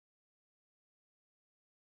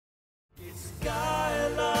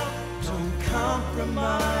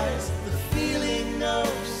compromise the feeling of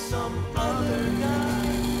some other guy.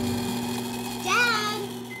 Dad!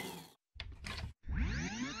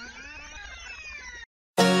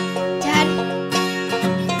 Dad?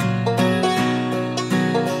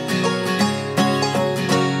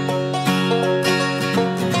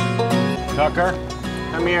 Tucker,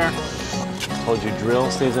 come here. Told you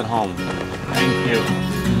drill stays at home. Thank you.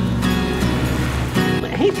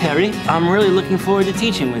 Hey, Perry, I'm really looking forward to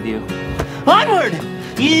teaching with you. Onward!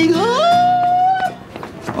 Eagle!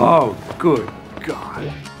 Oh, good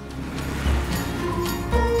God.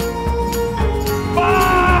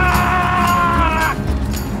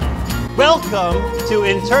 Welcome to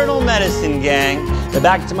Internal Medicine, gang. Now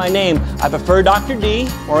back to my name. I prefer Dr. D,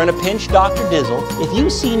 or in a pinch, Dr. Dizzle. If you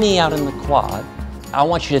see me out in the quad, I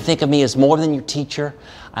want you to think of me as more than your teacher.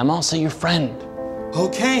 I'm also your friend.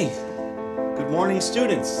 Okay. Good morning,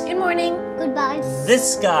 students. Good morning. Goodbye.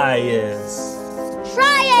 This guy is...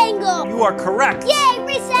 Triangle! You are correct. Yay,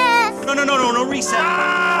 recess! No, recess.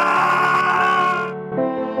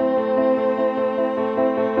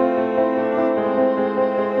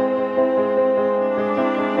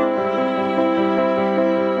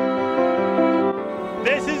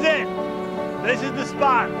 This is it. This is the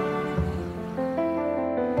spot.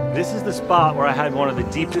 This is the spot where I had one of the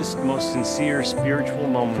deepest, most sincere spiritual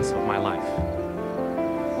moments of my life.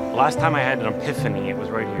 The last time I had an epiphany, it was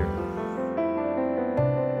right here.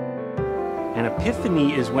 An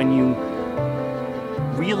epiphany is when you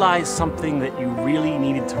realize something that you really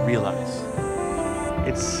needed to realize.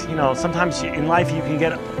 It's, you know, sometimes in life you can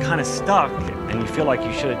get kind of stuck and you feel like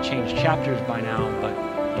you should have changed chapters by now, but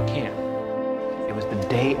you can't. It was the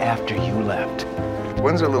day after you left.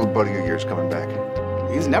 When's that little buddy of yours coming back?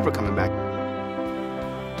 He's never coming back.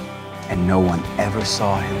 And no one ever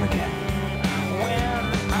saw him again.